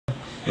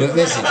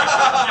Listen.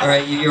 All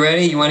right, you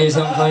ready? You want to hear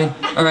something funny?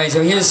 All right,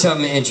 so here's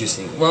something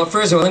interesting. Well,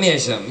 first of all, let me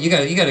ask you something. You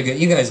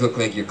guys look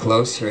like you're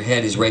close. Her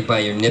head is right by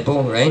your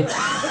nipple, right?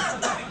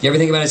 You ever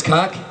think about his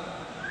cock?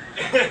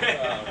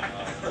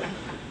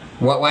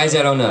 Why is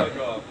that oh no?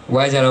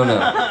 Why is that oh no?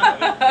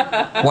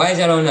 Why is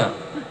that oh no?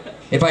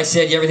 If I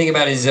said, you ever think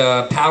about his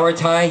power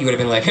tie, you would have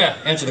been like, huh,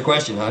 answer the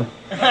question, hon.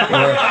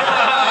 Or,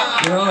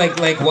 you know,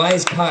 like why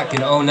is cock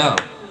and oh no?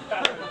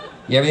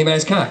 You ever think about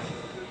his cock?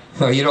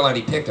 Oh, you don't want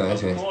to be picked on,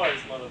 that's what it is.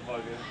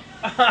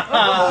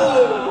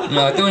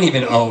 No, don't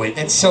even owe it.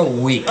 That's so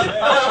weak.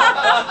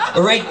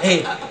 Alright,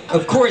 hey,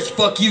 of course,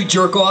 fuck you,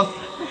 jerk off.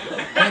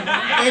 Like,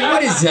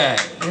 what is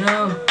that? You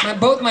know,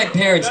 both my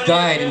parents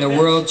died in the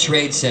World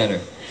Trade Center.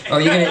 Oh,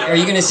 are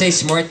you gonna say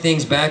smart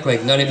things back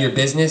like none of your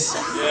business?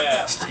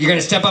 Yeah. You're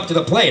gonna step up to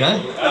the plate, huh?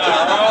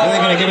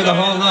 You're gonna give her the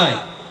whole line.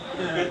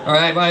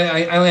 Alright,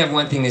 I only have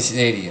one thing to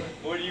say to you.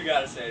 What do you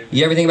gotta say to me?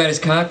 You ever think about his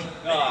cock?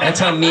 No. That's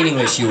how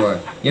meaningless you are.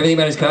 You ever think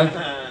about his cock?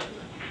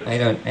 I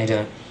don't.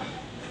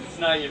 It's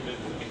not your business.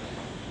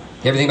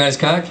 You ever think about his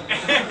cock?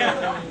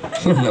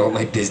 You don't know what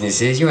my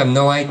business is. You have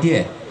no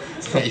idea.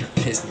 It's not your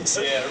business.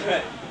 Yeah,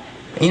 right.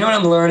 You know what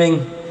I'm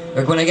learning?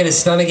 Like when I get a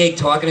stomachache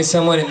talking to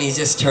someone, it means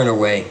just turn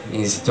away. It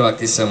means talk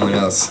to someone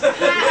else. Oh, what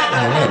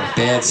a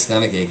bad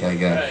stomachache I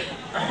got.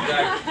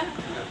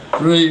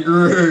 Right.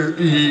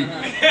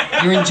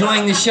 You're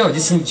enjoying the show.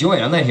 Just enjoy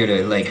it. I'm not here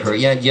to like hurt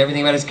you. You ever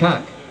think about his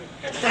cock?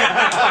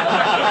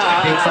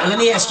 Let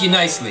me ask you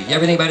nicely. You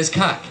ever think about his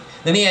cock?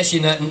 Let me ask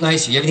you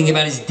nicer. You ever think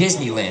about his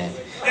Disneyland?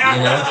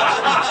 You know?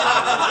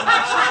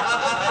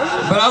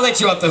 But I'll let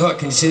you off the hook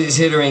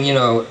considering, you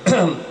know,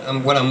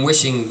 what I'm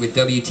wishing with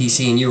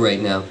WTC and you right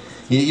now.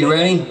 You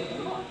ready?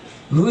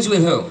 Who's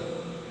with who?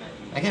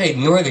 I gotta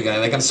ignore the guy.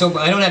 Like I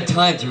don't have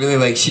time to really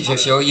like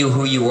show you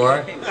who you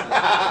are.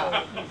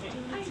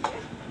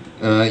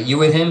 You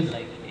with him?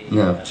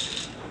 No.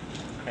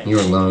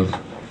 You're alone.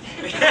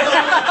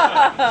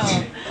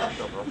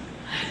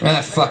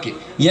 Ah, fuck it.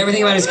 You ever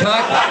think about his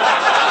cock?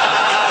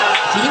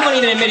 See, he won't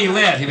even admit he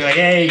laughed. He'd be like,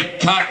 hey,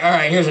 cock,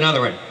 alright, here's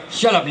another one.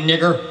 Shut up,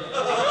 nigger.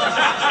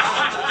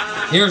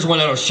 Here's one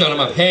that'll shut him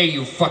up. Hey,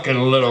 you fucking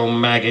little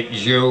maggot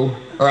Jew.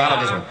 Or how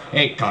about this one?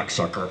 Hey,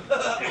 cocksucker.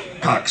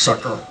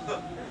 Cocksucker.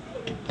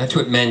 That's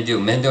what men do.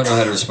 Men don't know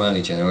how to respond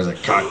to each other. It was like,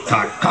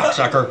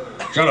 cocksucker.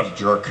 Shut up,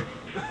 jerk.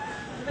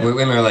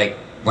 Women are like,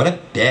 what a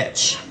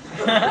bitch.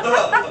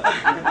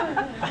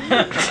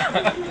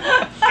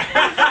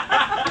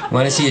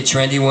 Want to see a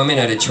trendy woman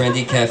at a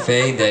trendy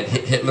cafe that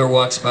Hitler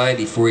walks by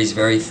before he's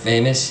very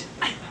famous?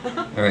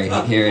 Alright,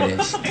 here it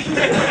is.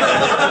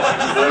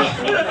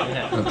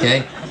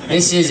 Okay?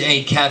 This is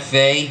a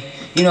cafe,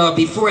 you know,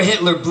 before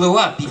Hitler blew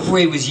up, before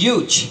he was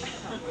huge.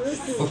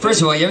 Well,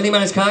 first of all, you ever think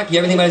about his cock? You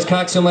ever think about his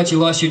cock so much you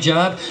lost your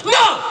job?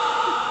 No!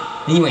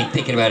 And you ain't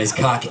thinking about his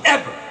cock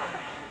ever.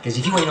 Because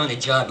if you ain't on the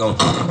job going...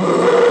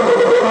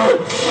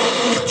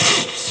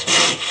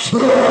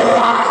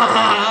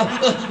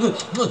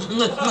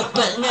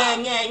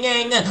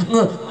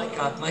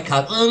 My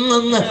cock.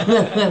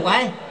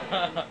 What?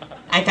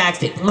 I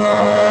faxed it.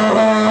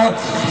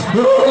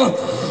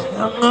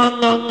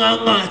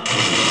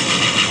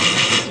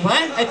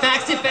 What? I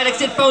faxed it,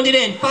 FedExed it, phoned it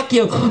in. Fuck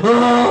you.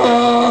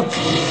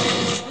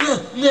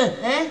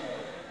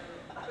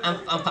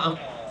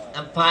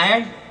 I'm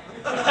fired.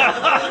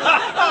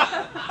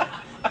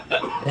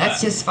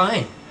 That's just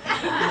fine.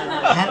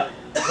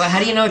 How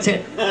do you know it's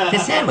a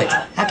sandwich?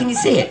 How can you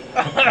see it?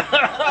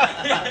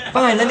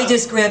 Fine, let me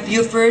just grab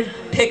Buford,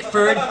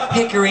 Pickford,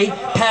 Hickory,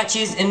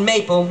 Patches, and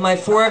Maple, my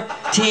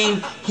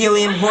 14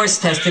 helium horse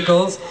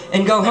testicles,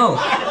 and go home.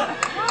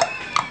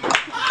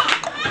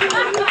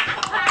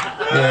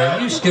 Yeah,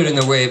 you stood in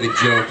the way of a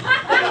joke.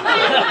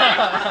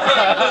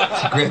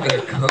 Grabbing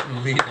your coat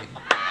and leaving.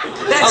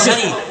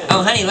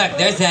 Oh, honey, look,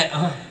 there's that,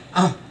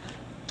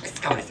 it's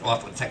going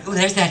awful. It's like, ooh,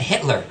 there's that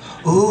Hitler.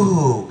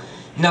 Ooh.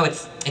 No,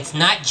 it's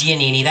not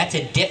Giannini. That's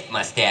a dip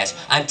mustache.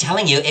 I'm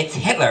telling you, it's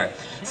Hitler.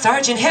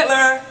 Sergeant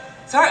Hitler.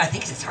 I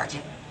think it's a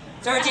sergeant.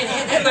 Sergeant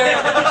Hitler.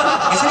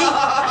 Isn't he?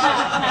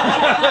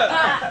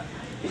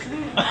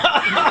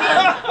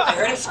 I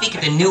heard him speak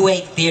at the New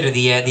Wave Theater.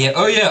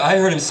 Oh yeah, I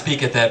heard him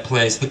speak at that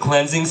place, the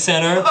Cleansing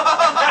Center,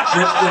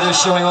 where they're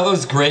showing all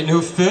those great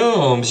new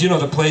films. You know,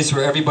 the place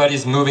where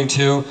everybody's moving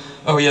to.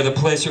 Oh yeah, the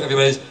place where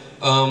everybody's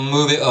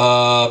moving.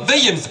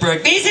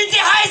 Williamsburg. Vincent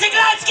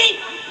Heisenglowski.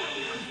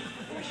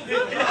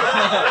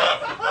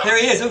 There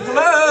he is. Oh,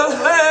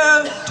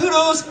 hello,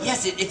 Toodles.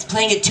 Yes, it's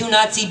playing at 2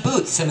 Nazi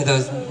booths, some of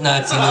those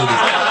Nazi movies.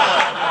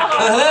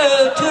 Oh,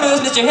 hello,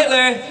 Toodles, Mr.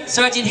 Hitler,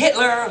 Sergeant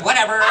Hitler,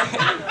 whatever.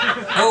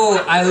 Oh,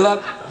 I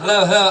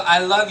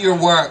love your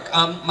work.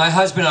 My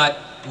husband and I,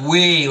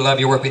 we love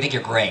your work. We think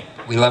you're great.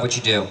 We love what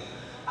you do.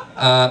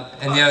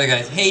 And the other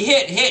guys, hey,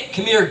 Hit,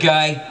 come here,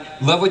 guy.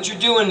 Love what you're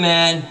doing,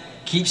 man.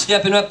 Keep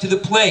stepping up to the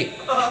plate.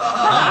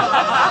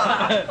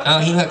 Oh,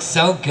 he looks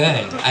so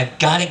good. I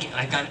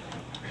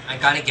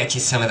gotta get you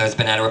some of those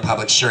Banana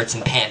Republic shirts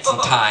and pants and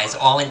ties,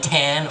 all in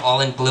tan, all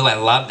in blue. I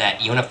love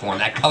that uniform.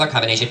 That color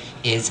combination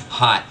is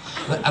hot.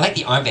 I like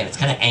the armband. It's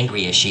kind of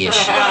angry-ish-ish.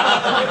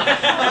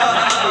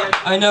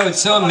 I know,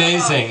 it's so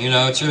amazing, you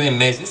know, it's really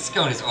amazing. This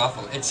scone is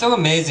awful. It's so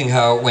amazing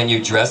how when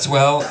you dress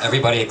well,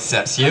 everybody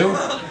accepts you.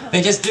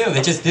 They just do,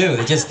 they just do,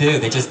 they just do,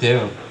 they just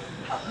do.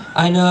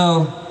 I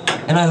know.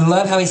 And I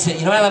love how he said,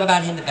 you know what I love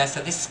about him the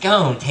best? This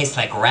scone tastes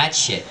like rat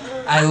shit.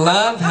 I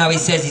love how he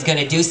says he's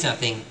gonna do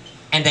something,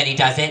 and then he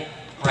does it,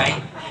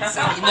 right? So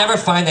you never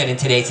find that in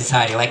today's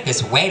society. Like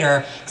this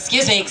waiter,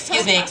 excuse me,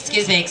 excuse me,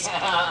 excuse me,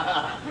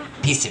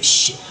 piece of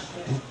shit.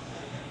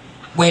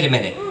 Wait a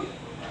minute.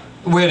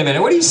 Wait a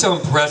minute, what are you so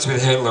impressed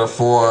with Hitler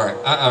for?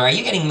 Are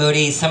you getting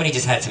moody? Somebody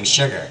just had some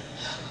sugar.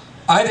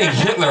 I think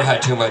Hitler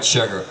had too much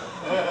sugar.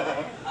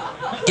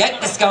 Get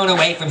the scone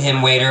away from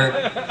him, waiter.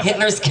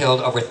 Hitler's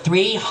killed over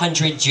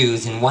 300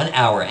 Jews in 1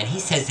 hour, and he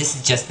says this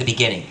is just the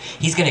beginning.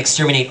 He's gonna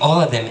exterminate all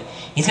of them.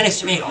 He's gonna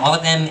exterminate all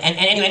of them, and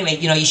anyway,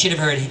 you know, you should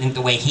have heard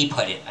the way he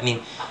put it. I mean,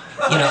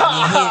 you know,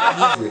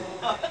 I mean,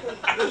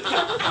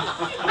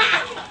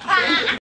 he